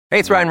Hey,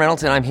 it's Ryan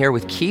Reynolds, and I'm here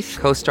with Keith,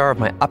 co-star of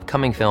my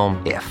upcoming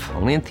film, If,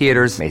 only in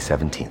theaters May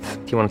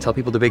 17th. Do you want to tell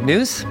people the big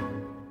news?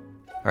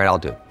 All right, I'll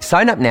do it.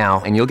 Sign up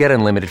now and you'll get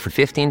unlimited for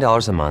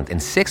 $15 a month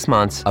and 6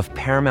 months of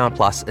Paramount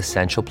Plus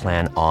Essential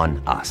Plan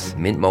on us.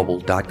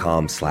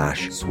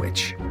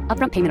 MintMobile.com/switch.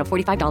 Upfront payment of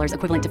 $45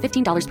 equivalent to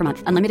 $15 per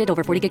month. Unlimited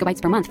over 40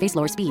 gigabytes per month. Face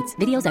lower speeds.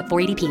 Videos at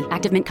 480p.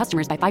 Active Mint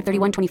customers by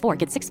 531.24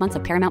 get 6 months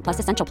of Paramount Plus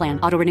Essential Plan.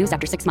 Auto renews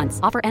after 6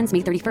 months. Offer ends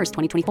May 31st,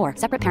 2024.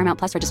 Separate Paramount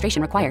Plus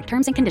registration required.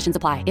 Terms and conditions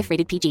apply if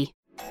rated PG.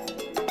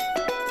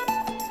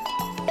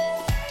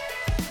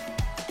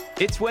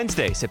 It's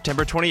Wednesday,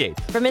 September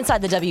 28th. From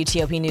inside the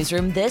WTOP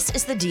newsroom, this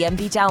is the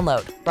DMV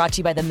Download, brought to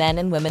you by the men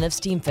and women of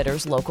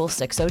Steamfitters Local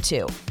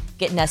 602.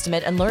 Get an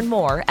estimate and learn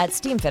more at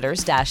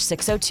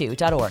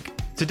steamfitters-602.org.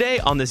 Today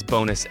on this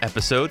bonus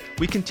episode,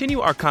 we continue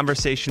our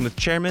conversation with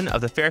Chairman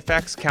of the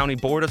Fairfax County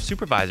Board of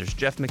Supervisors,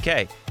 Jeff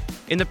McKay.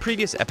 In the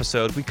previous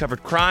episode, we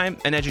covered crime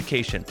and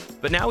education,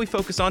 but now we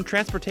focus on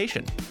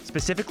transportation,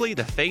 specifically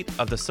the fate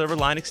of the Silver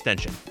Line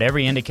extension.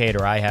 Every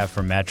indicator I have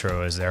from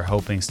Metro is they're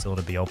hoping still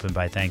to be open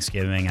by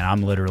Thanksgiving, and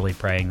I'm literally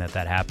praying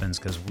that happens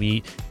because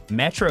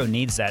Metro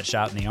needs that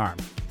shot in the arm.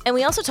 And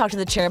we also talked to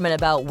the chairman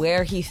about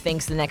where he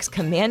thinks the next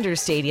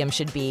Commanders Stadium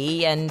should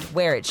be and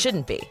where it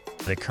shouldn't be.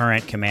 The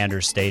current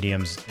Commanders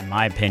Stadiums, in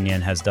my opinion,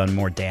 has done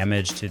more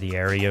damage to the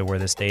area where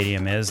the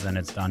stadium is than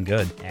it's done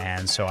good.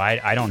 And so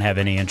I don't have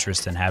any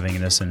interest in having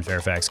this in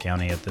Fairfax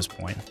County at this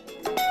point.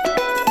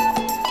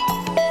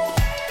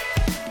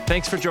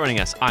 Thanks for joining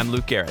us. I'm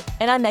Luke Garrett.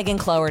 And I'm Megan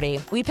Cloherty.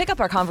 We pick up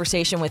our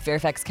conversation with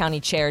Fairfax County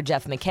Chair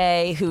Jeff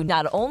McKay, who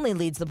not only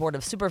leads the Board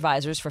of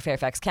Supervisors for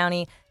Fairfax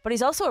County, but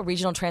he's also a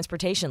regional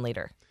transportation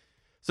leader.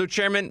 So,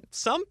 Chairman,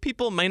 some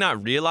people may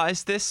not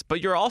realize this,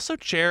 but you're also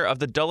chair of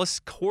the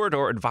Dulles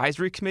Corridor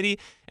Advisory Committee,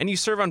 and you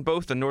serve on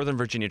both the Northern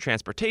Virginia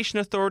Transportation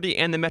Authority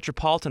and the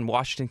Metropolitan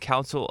Washington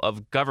Council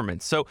of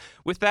Governments. So,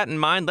 with that in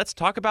mind, let's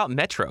talk about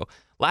Metro.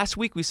 Last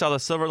week, we saw the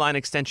Silver Line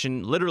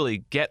extension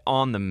literally get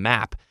on the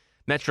map.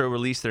 Metro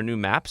released their new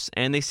maps,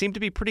 and they seem to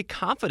be pretty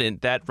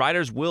confident that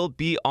riders will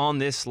be on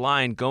this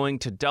line going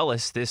to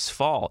Dulles this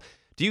fall.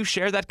 Do you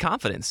share that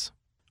confidence?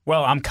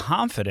 Well, I'm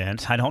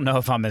confident. I don't know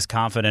if I'm as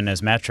confident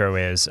as Metro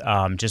is,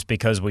 just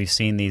because we've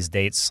seen these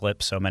dates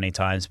slip so many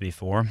times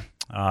before.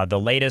 The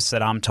latest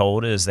that I'm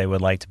told is they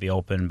would like to be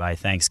open by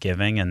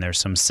Thanksgiving, and there's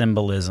some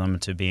symbolism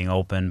to being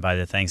open by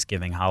the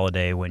Thanksgiving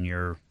holiday when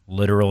your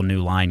literal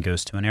new line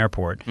goes to an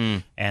airport.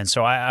 And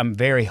so I'm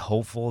very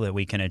hopeful that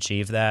we can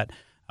achieve that.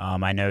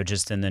 I know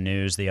just in the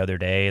news the other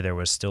day, there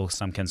was still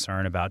some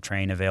concern about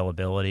train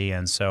availability.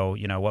 And so,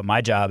 what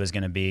my job is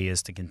going to be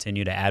is to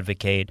continue to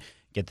advocate,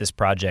 get this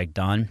project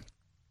done,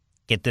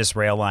 get this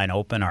rail line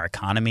open. Our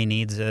economy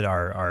needs it.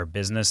 Our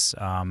business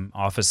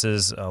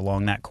offices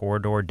along that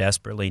corridor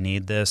desperately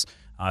need this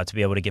to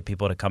be able to get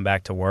people to come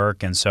back to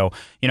work. And so,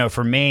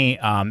 for me,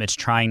 it's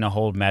trying to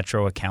hold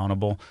Metro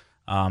accountable.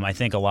 I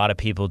think a lot of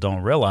people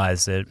don't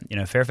realize that,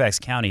 Fairfax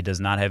County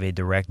does not have a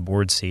direct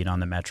board seat on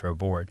the Metro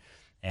board.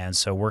 And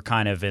so we're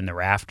kind of in the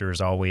rafters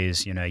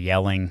always,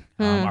 yelling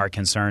our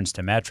concerns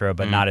to Metro,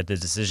 but not at the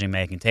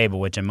decision-making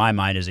table, which in my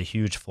mind is a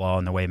huge flaw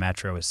in the way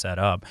Metro is set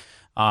up.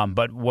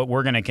 But what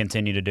we're going to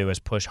continue to do is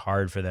push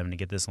hard for them to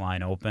get this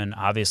line open.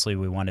 Obviously,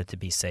 we want it to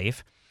be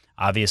safe.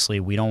 Obviously,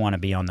 we don't want to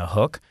be on the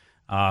hook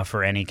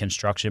for any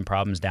construction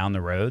problems down the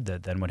road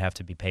that then would have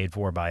to be paid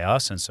for by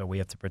us. And so we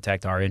have to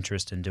protect our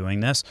interest in doing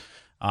this.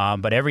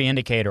 But every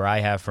indicator I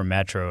have from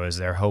Metro is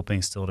they're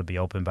hoping still to be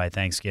open by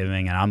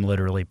Thanksgiving, and I'm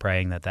literally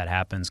praying that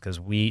happens because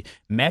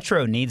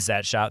Metro needs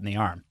that shot in the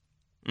arm.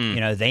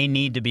 They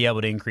need to be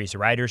able to increase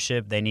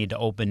ridership. They need to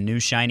open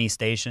new shiny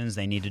stations.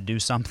 They need to do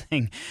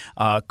something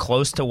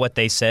close to what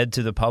they said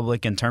to the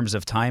public in terms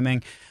of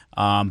timing.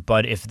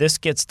 But if this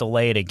gets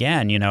delayed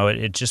again,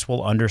 it just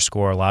will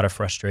underscore a lot of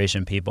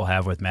frustration people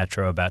have with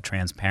Metro about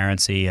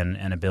transparency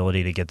and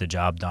ability to get the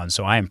job done.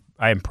 So I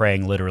am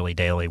praying literally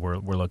daily. We're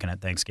looking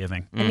at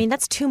Thanksgiving. I mean,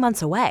 that's 2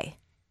 months away.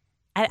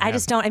 I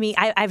just don't.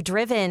 I've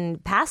driven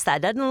past that.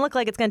 It doesn't look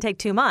like it's going to take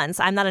 2 months.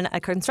 I'm not a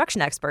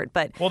construction expert,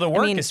 but well, the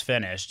work is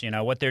finished.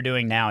 What they're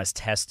doing now is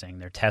testing.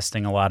 They're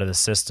testing a lot of the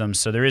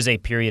systems. So there is a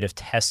period of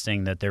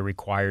testing that they're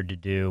required to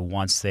do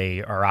once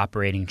they are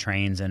operating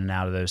trains in and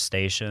out of those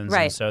stations.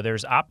 Right. And so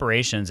there's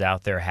operations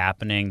out there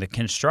happening. The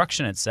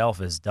construction itself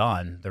is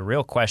done. The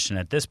real question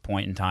at this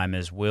point in time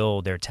is,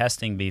 will their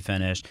testing be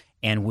finished?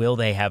 And will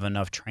they have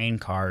enough train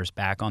cars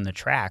back on the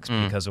tracks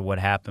because of what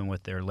happened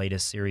with their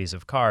latest series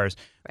of cars?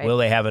 Right. Will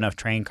they have enough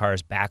train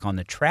cars back on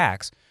the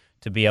tracks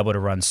to be able to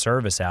run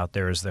service out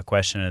there is the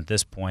question at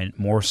this point,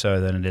 more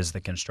so than it is the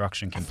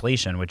construction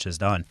completion, which is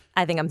done.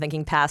 I think I'm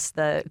thinking past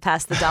the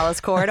Dulles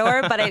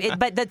corridor,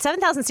 but the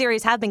 7,000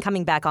 series have been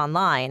coming back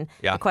online.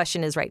 Yeah. The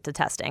question is right to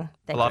testing.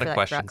 Thank you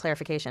for that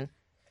clarification.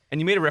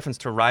 And you made a reference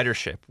to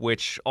ridership,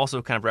 which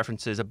also kind of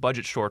references a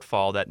budget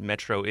shortfall that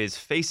Metro is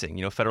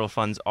facing. Federal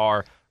funds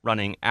are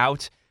running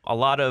out. A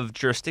lot of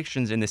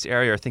jurisdictions in this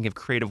area are thinking of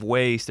creative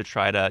ways to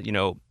try to,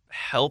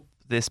 help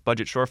this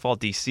budget shortfall.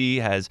 D.C.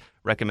 has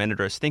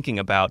recommended or is thinking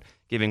about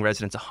giving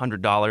residents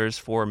 $100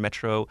 for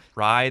Metro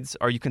rides.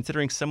 Are you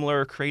considering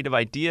similar creative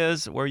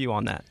ideas? Where are you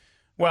on that?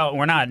 Well,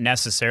 we're not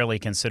necessarily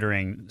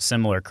considering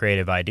similar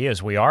creative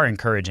ideas. We are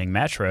encouraging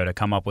Metro to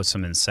come up with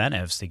some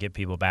incentives to get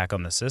people back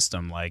on the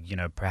system, like,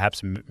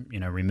 perhaps,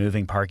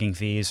 removing parking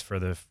fees for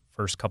the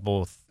first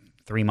couple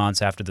 3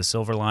 months after the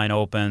Silver Line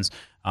opens,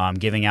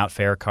 giving out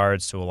fare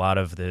cards to a lot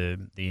of the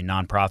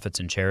nonprofits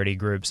and charity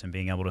groups and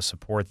being able to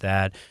support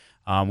that.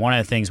 One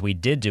of the things we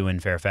did do in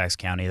Fairfax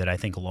County that I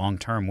think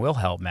long-term will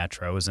help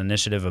Metro is an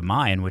initiative of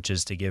mine, which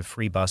is to give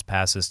free bus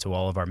passes to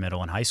all of our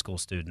middle and high school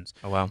students.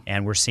 Oh, wow.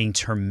 And we're seeing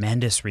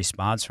tremendous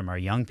response from our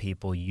young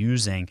people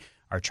using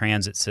our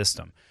transit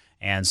system.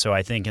 And so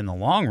I think in the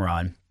long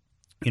run,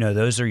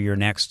 those are your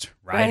next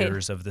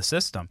riders of the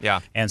system. Yeah.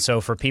 And so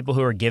for people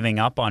who are giving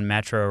up on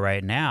Metro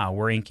right now,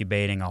 we're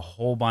incubating a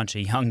whole bunch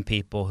of young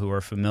people who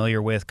are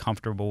familiar with,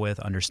 comfortable with,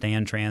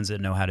 understand transit,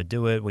 know how to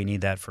do it. We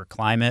need that for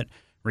climate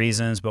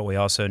reasons, but we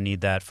also need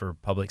that for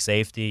public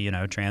safety.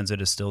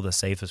 Transit is still the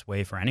safest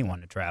way for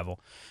anyone to travel.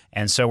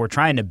 And so we're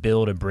trying to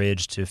build a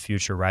bridge to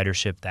future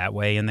ridership that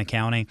way in the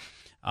county.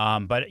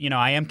 But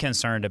I am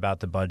concerned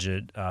about the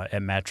budget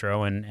at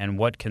Metro, and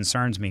what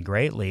concerns me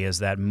greatly is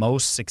that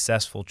most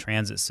successful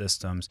transit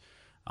systems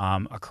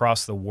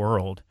across the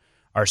world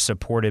are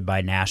supported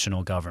by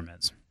national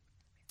governments.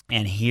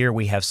 And here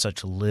we have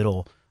such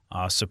little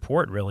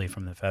support really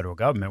from the federal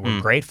government. We're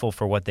grateful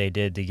for what they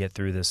did to get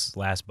through this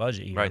last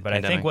budget year. Right, but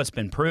I think what's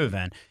been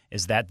proven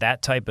is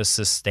that type of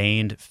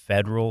sustained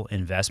federal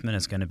investment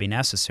is going to be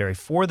necessary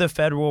for the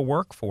federal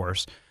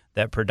workforce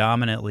that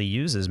predominantly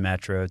uses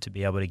Metro to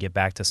be able to get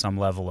back to some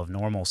level of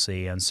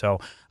normalcy. And so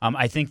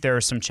I think there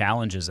are some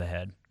challenges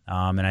ahead.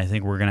 And I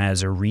think we're going to,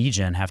 as a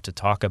region, have to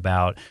talk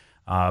about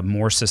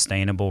more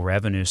sustainable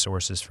revenue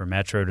sources for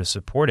Metro to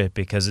support it,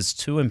 because it's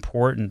too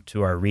important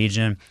to our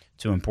region,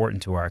 too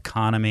important to our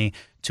economy,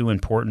 too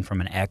important from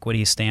an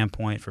equity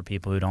standpoint for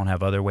people who don't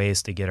have other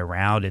ways to get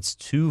around. It's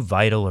too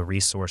vital a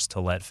resource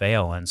to let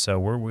fail. And so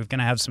we're going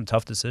to have some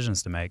tough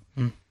decisions to make.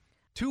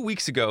 2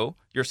 weeks ago,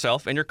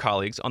 yourself and your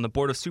colleagues on the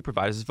Board of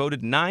Supervisors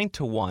voted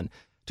 9-1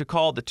 to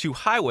call the two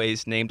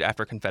highways named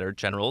after Confederate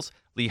generals,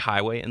 Lee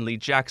Highway and Lee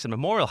Jackson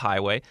Memorial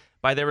Highway,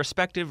 by their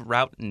respective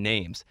route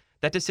names.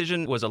 That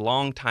decision was a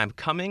long time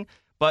coming,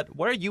 but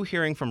what are you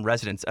hearing from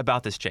residents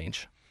about this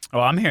change?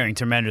 Well, I'm hearing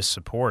tremendous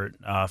support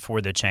for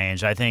the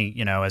change. I think,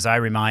 as I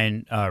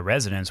remind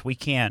residents, we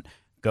can't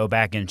go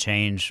back and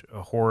change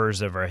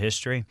horrors of our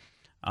history,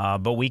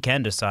 but we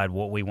can decide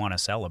what we want to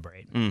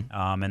celebrate.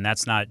 And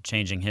that's not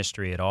changing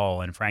history at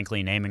all. And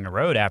frankly, naming a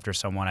road after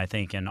someone, I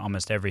think, in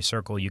almost every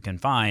circle you can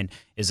find,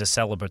 is a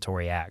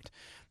celebratory act.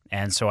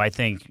 And so I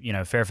think,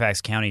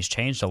 Fairfax County's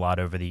changed a lot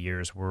over the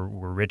years. We're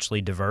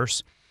richly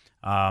diverse.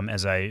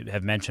 As I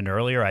have mentioned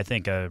earlier, I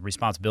think a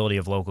responsibility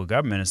of local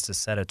government is to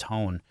set a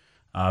tone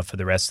for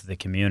the rest of the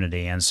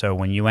community. And so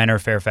when you enter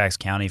Fairfax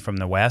County from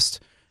the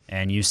west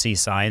and you see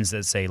signs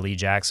that say Lee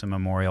Jackson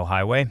Memorial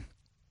Highway,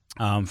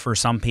 for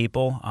some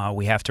people,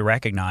 we have to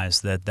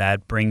recognize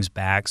that brings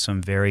back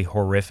some very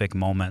horrific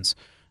moments,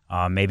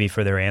 maybe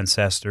for their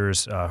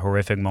ancestors,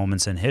 horrific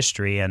moments in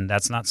history, and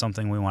that's not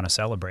something we want to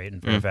celebrate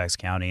in Fairfax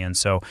County. And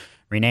so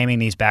renaming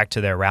these back to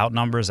their route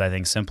numbers, I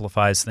think,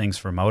 simplifies things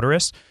for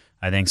motorists.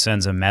 I think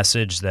sends a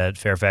message that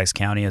Fairfax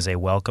County is a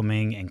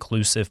welcoming,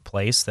 inclusive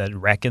place that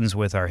reckons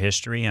with our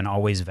history and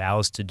always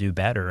vows to do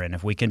better. And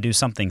if we can do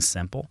something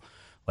simple,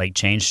 like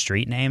change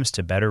street names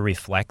to better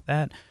reflect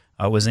that,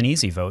 was an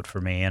easy vote for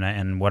me.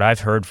 And what I've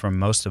heard from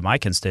most of my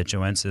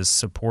constituents is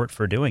support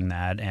for doing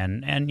that.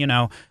 And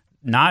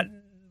not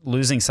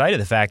losing sight of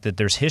the fact that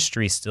there's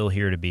history still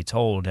here to be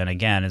told. And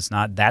again,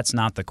 that's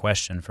not the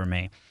question for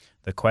me.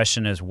 The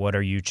question is, what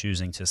are you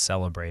choosing to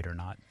celebrate or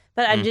not?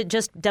 But I'm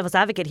just devil's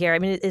advocate here. I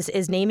mean,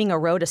 is naming a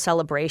road a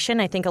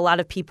celebration? I think a lot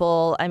of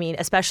people,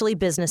 especially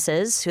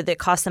businesses, that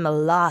cost them a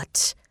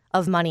lot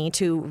of money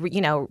to,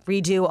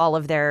 redo all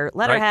of their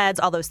letterheads,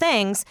 all those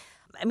things.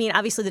 I mean,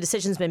 obviously the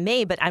decision's been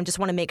made, but I just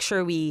want to make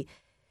sure we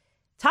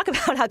talk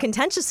about how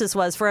contentious this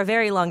was for a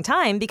very long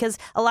time, because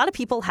a lot of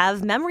people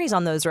have memories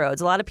on those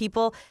roads. A lot of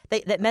people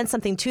that meant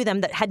something to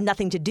them that had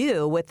nothing to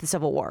do with the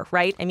Civil War,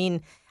 right? I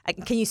mean,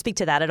 can you speak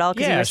to that at all?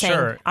 Because you were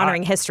saying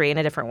honoring history in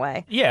a different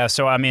way. Yeah.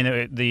 So,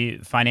 the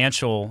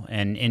financial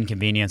and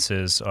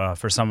inconveniences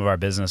for some of our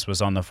business was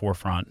on the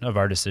forefront of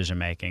our decision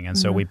making. And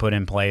so we put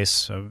in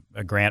place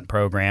a grant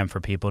program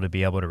for people to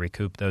be able to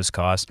recoup those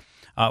costs.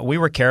 We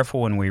were careful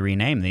when we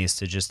renamed these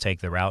to just take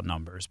the route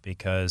numbers,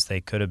 because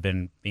they could have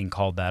been being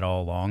called that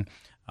all along.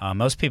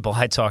 Most people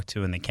I talk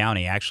to in the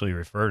county actually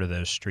refer to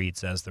those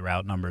streets as the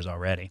route numbers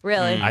already.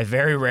 Really? I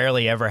very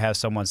rarely ever have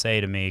someone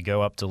say to me,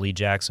 go up to Lee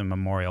Jackson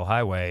Memorial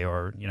Highway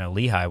or,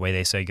 Lee Highway.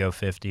 They say go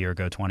 50 or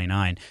go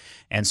 29.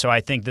 And so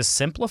I think this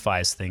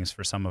simplifies things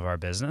for some of our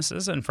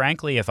businesses. And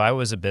frankly, if I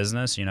was a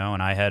business, and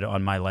I had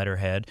on my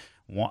letterhead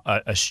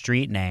a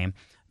street name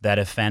that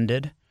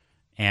offended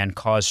and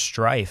caused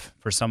strife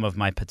for some of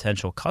my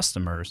potential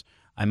customers,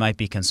 I might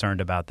be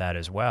concerned about that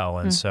as well.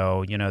 And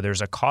so,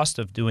 there's a cost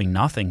of doing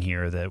nothing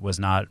here that was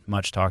not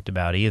much talked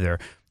about either.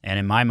 And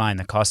in my mind,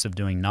 the cost of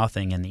doing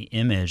nothing and the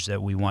image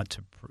that we want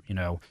to,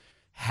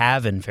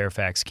 have in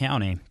Fairfax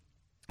County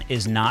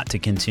is not to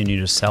continue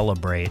to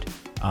celebrate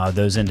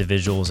those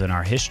individuals in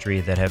our history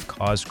that have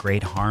caused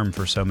great harm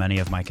for so many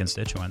of my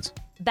constituents.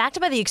 Backed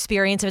by the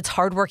experience of its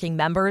hardworking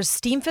members,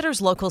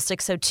 Steamfitters Local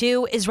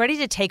 602 is ready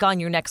to take on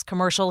your next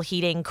commercial,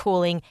 heating,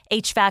 cooling,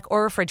 HVAC,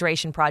 or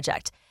refrigeration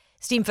project.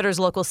 Steamfitters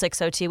Local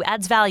 602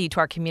 adds value to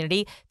our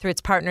community through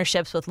its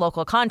partnerships with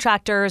local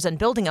contractors and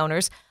building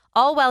owners,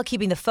 all while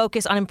keeping the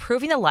focus on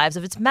improving the lives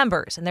of its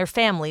members and their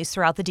families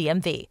throughout the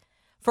DMV.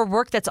 For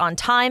work that's on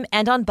time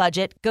and on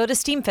budget, go to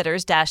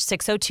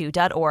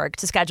steamfitters-602.org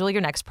to schedule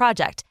your next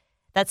project.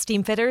 That's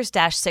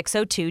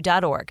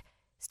steamfitters-602.org.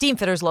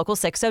 Steamfitters Local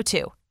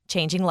 602,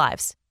 changing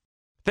lives.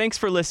 Thanks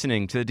for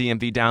listening to the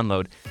DMV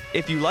Download.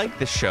 If you like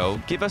this show,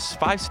 give us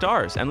 5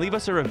 stars and leave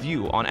us a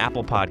review on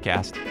Apple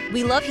Podcast.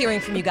 We love hearing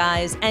from you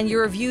guys, and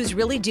your reviews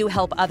really do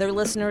help other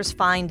listeners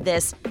find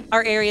this,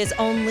 our area's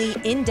only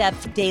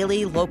in-depth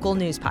daily local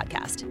news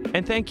podcast.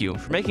 And thank you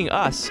for making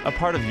us a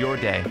part of your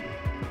day.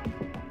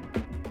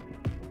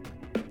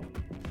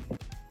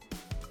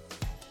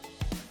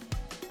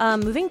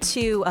 Moving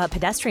to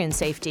pedestrian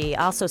safety,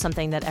 also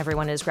something that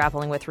everyone is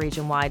grappling with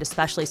region-wide,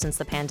 especially since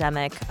the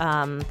pandemic.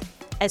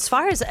 As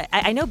far as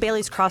I know,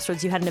 Bailey's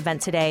Crossroads, you had an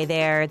event today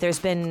there. There's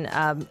been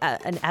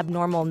an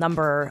abnormal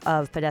number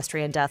of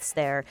pedestrian deaths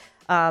there.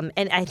 And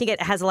I think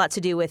it has a lot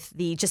to do with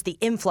the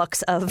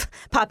influx of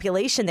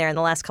population there in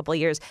the last couple of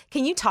years.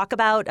 Can you talk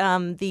about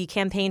the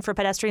campaign for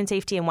pedestrian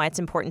safety and why it's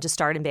important to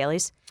start in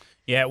Bailey's?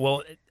 Yeah,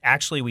 well,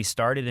 actually, we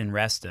started in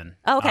Reston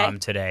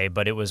today,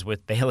 but it was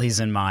with Bailey's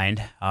in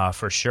mind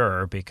for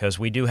sure, because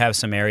we do have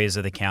some areas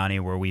of the county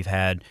where we've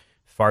had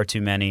far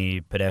too many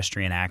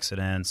pedestrian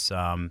accidents.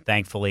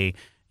 Thankfully,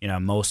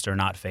 most are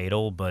not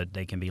fatal, but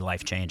they can be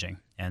life-changing.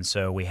 And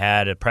so we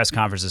had a press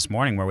conference this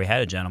morning where we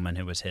had a gentleman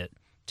who was hit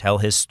tell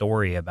his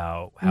story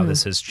about how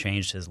this has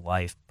changed his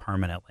life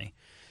permanently.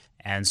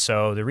 And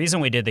so the reason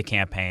we did the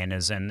campaign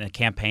is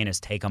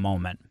take a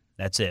moment.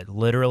 That's it.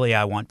 Literally,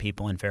 I want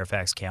people in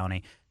Fairfax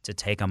County to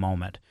take a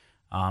moment.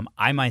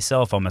 I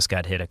myself almost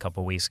got hit a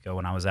couple weeks ago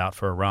when I was out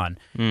for a run.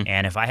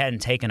 And if I hadn't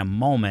taken a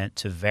moment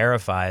to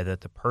verify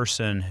that the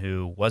person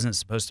who wasn't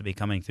supposed to be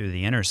coming through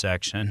the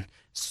intersection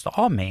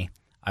saw me,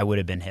 I would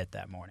have been hit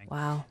that morning.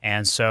 Wow.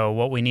 And so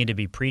what we need to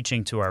be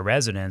preaching to our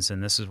residents,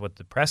 and this is what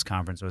the press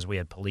conference was, we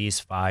had police,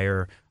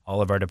 fire,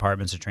 all of our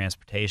departments of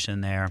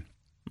transportation there,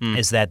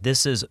 is that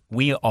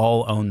we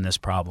all own this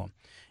problem.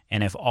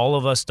 And if all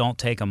of us don't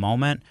take a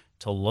moment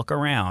to look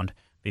around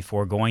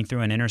before going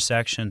through an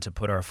intersection, to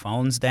put our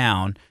phones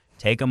down,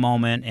 take a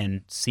moment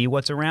and see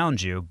what's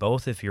around you,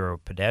 both if you're a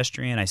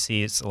pedestrian. I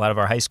see it's a lot of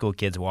our high school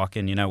kids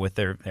walking, with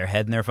their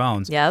head in their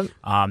phones. Yep.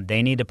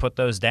 They need to put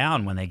those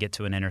down when they get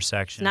to an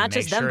intersection. Not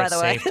just them, by the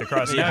way.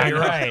 Yeah, you're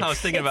right. I was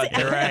thinking about that.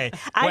 You're right.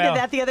 I did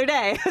that the other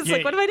day. I was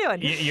like, what am I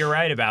doing? You're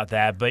right about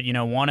that. But,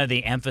 one of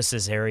the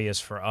emphasis areas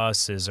for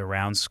us is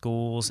around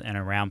schools and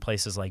around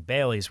places like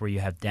Bailey's where you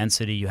have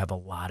density, you have a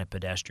lot of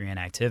pedestrian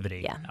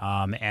activity.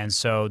 Yeah. And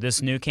so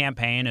this new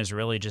campaign is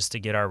really just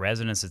to get our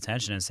residents'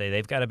 attention and say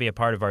they've got to be a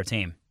part of our team.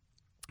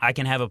 I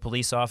can have a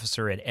police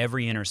officer at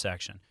every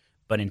intersection,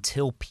 but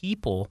until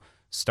people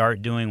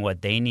start doing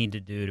what they need to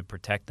do to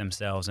protect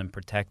themselves and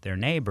protect their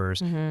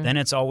neighbors, then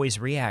it's always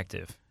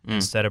reactive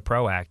instead of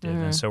proactive.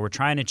 And so we're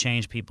trying to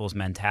change people's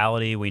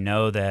mentality. We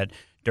know that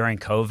during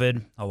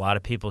COVID, a lot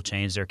of people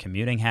changed their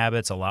commuting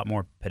habits. A lot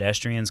more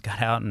pedestrians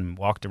got out and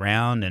walked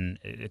around and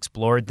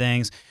explored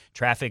things.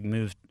 Traffic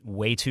moved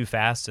way too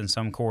fast in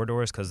some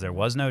corridors because there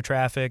was no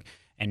traffic.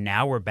 And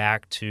now we're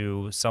back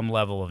to some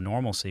level of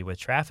normalcy with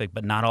traffic,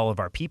 but not all of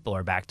our people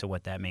are back to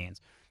what that means.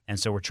 And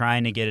so we're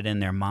trying to get it in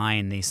their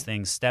mind, these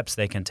things, steps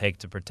they can take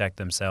to protect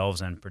themselves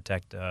and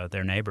protect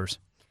their neighbors.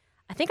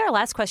 I think our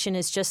last question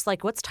is just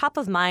like, what's top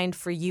of mind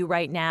for you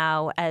right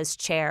now as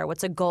chair?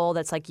 What's a goal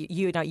that's like,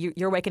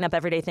 you're waking up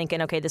every day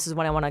thinking, okay, this is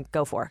what I want to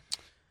go for?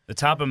 The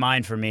top of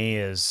mind for me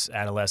is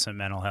adolescent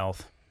mental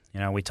health.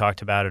 We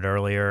talked about it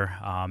earlier.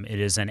 It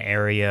is an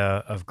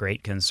area of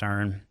great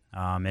concern.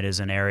 It is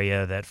an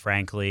area that,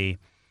 frankly,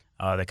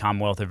 the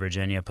Commonwealth of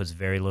Virginia puts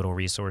very little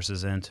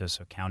resources into,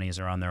 so counties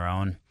are on their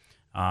own.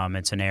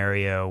 It's an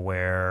area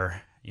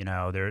where,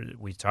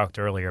 we talked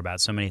earlier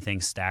about so many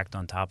things stacked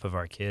on top of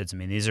our kids. I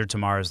mean, these are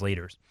tomorrow's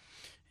leaders.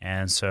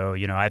 And so,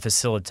 I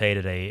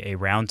facilitated a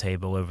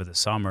roundtable over the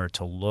summer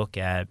to look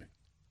at,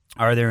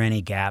 are there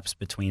any gaps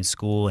between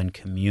school and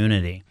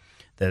community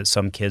that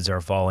some kids are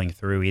falling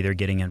through, either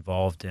getting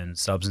involved in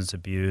substance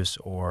abuse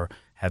or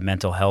have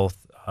mental health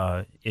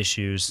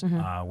issues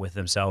with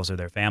themselves or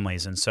their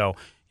families. And so,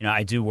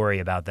 I do worry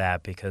about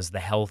that because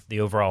the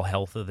overall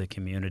health of the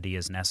community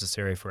is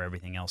necessary for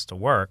everything else to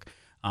work.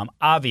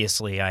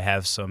 Obviously, I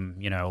have some,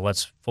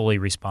 let's fully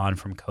respond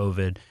from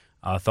COVID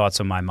thoughts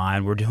on my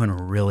mind. We're doing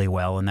really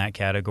well in that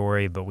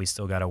category, but we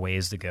still got a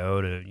ways to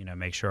go to,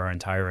 make sure our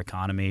entire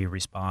economy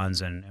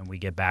responds and we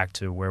get back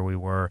to where we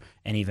were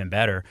and even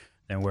better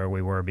than where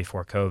we were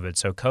before COVID.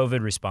 So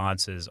COVID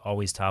response is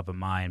always top of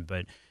mind,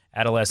 but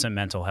adolescent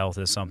mental health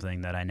is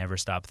something that I never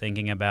stop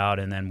thinking about.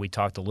 And then we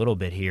talked a little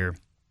bit here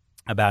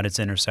about its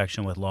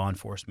intersection with law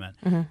enforcement.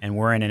 And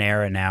we're in an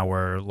era now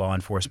where law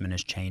enforcement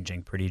is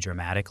changing pretty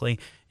dramatically,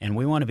 and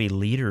we want to be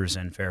leaders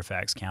in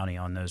Fairfax County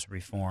on those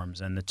reforms.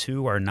 And the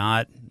two are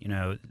not,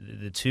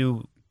 the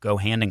two go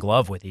hand in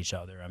glove with each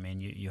other. I mean,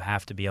 you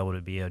have to be able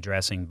to be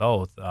addressing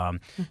both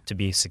to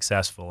be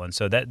successful. And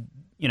so that,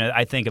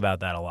 I think about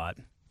that a lot.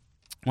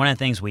 One of the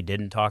things we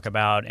didn't talk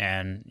about,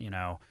 and,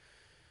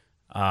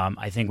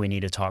 I think we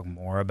need to talk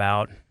more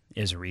about,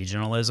 is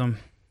regionalism.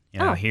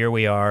 Here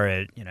we are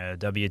at,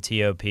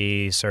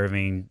 WTOP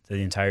serving the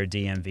entire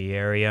DMV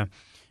area.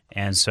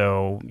 And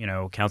so,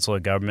 Council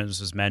of Governments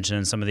was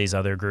mentioned, some of these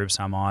other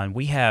groups I'm on.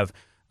 We have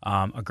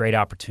a great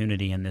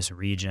opportunity in this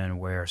region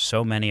where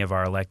so many of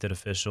our elected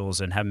officials,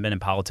 and haven't been in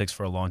politics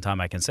for a long time,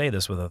 I can say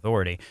this with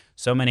authority,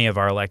 so many of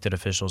our elected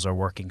officials are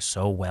working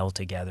so well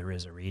together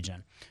as a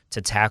region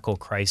to tackle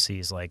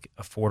crises like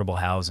affordable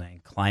housing,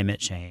 climate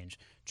change,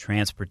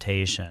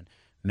 transportation,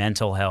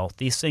 mental health.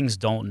 These things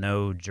don't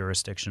know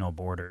jurisdictional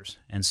borders.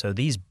 And so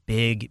these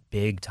big,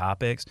 big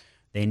topics,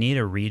 they need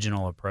a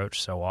regional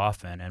approach so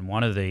often. And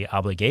one of the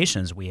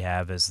obligations we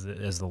have as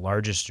the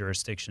largest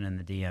jurisdiction in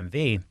the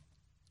DMV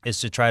is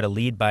to try to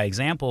lead by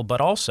example, but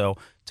also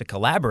to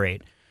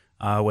collaborate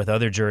with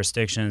other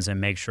jurisdictions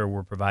and make sure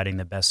we're providing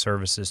the best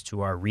services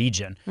to our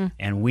region.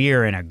 And we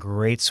are in a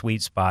great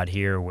sweet spot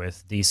here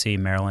with D.C.,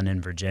 Maryland,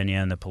 and Virginia,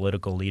 and the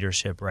political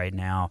leadership right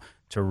now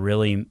to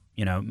really,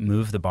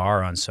 move the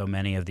bar on so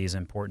many of these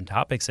important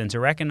topics, and to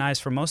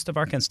recognize for most of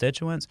our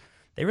constituents,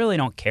 they really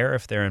don't care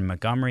if they're in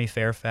Montgomery,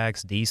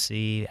 Fairfax,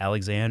 D.C.,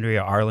 Alexandria,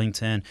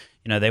 Arlington.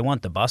 They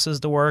want the buses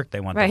to work.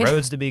 They want the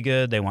roads to be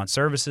good. They want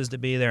services to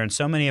be there. And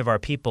so many of our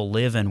people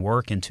live and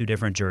work in two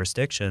different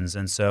jurisdictions.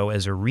 And so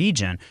as a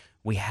region,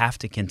 we have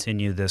to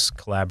continue this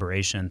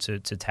collaboration to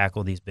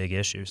tackle these big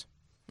issues.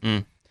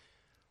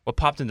 What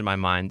popped into my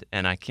mind,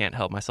 and I can't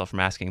help myself from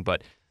asking,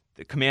 but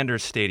the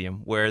Commanders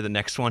Stadium, where the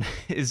next one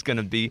is going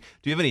to be.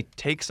 Do you have any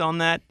takes on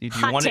that? Do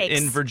you want it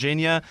in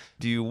Virginia?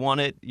 Do you want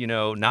it,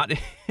 not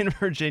in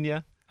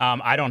Virginia?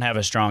 I don't have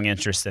a strong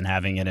interest in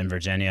having it in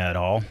Virginia at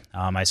all.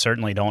 I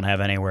certainly don't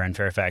have anywhere in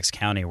Fairfax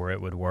County where it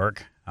would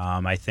work.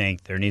 I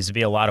think there needs to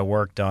be a lot of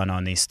work done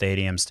on these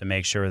stadiums to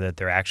make sure that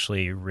they're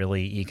actually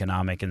really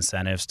economic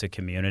incentives to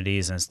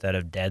communities instead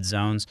of dead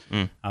zones.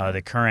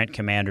 The current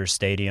Commanders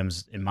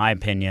stadiums, in my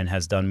opinion,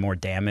 has done more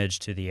damage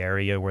to the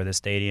area where the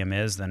stadium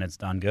is than it's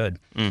done good.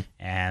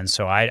 And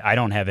so I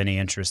don't have any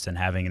interest in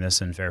having this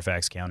in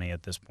Fairfax County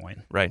at this point.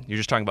 Right. You're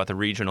just talking about the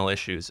regional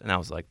issues, and I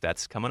was like,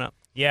 that's coming up.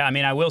 Yeah, I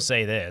mean, I will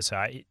say this.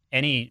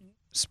 Any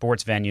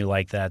sports venue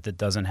like that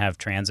doesn't have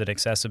transit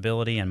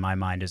accessibility, in my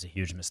mind, is a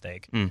huge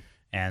mistake.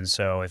 And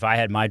so if I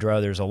had my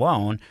druthers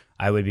alone,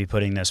 I would be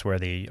putting this where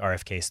the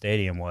RFK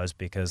Stadium was,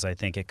 because I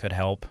think it could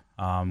help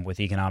with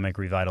economic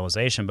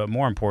revitalization. But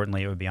more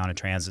importantly, it would be on a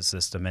transit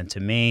system. And to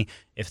me,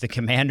 if the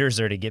Commanders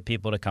are to get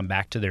people to come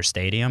back to their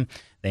stadium,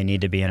 they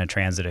need to be in a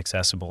transit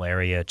accessible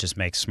area. It just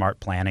makes smart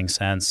planning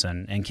sense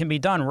and can be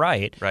done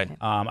right.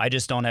 I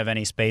just don't have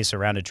any space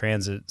around a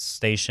transit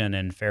station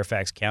in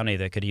Fairfax County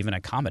that could even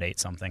accommodate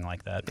something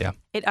like that. Yeah.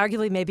 It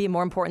arguably may be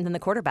more important than the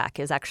quarterback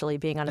is actually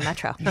being on a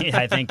metro. Yeah,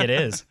 I think it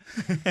is.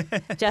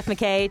 Jeff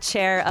McKay,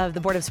 Chair of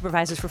the Board of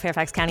Supervisors for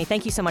Fairfax County,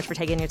 thank you so much for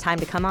taking your time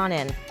to come on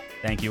in.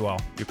 Thank you all.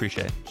 We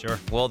appreciate it. Sure.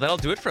 Well, that'll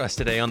do it for us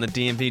today on the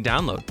DMV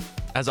Download.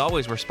 As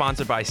always, we're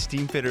sponsored by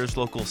Steamfitters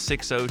Local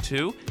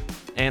 602,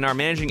 and our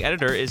managing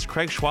editor is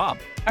Craig Schwab.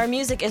 Our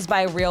music is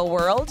by Real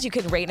World. You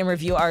can rate and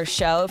review our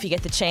show if you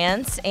get the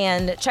chance.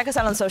 And check us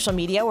out on social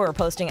media where we're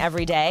posting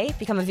every day.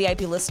 Become a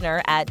VIP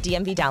listener at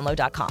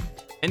dmvdownload.com.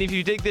 And if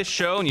you dig this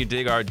show and you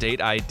dig our date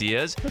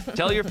ideas,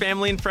 tell your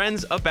family and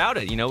friends about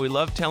it. We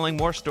love telling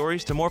more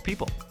stories to more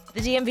people. The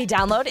DMV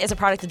Download is a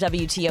product of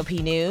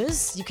WTOP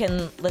News. You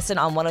can listen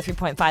on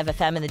 103.5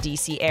 FM in the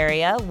D.C.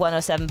 area,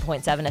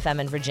 107.7 FM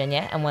in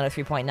Virginia, and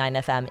 103.9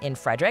 FM in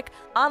Frederick.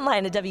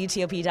 Online at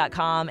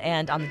WTOP.com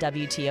and on the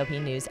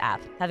WTOP News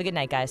app. Have a good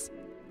night, guys.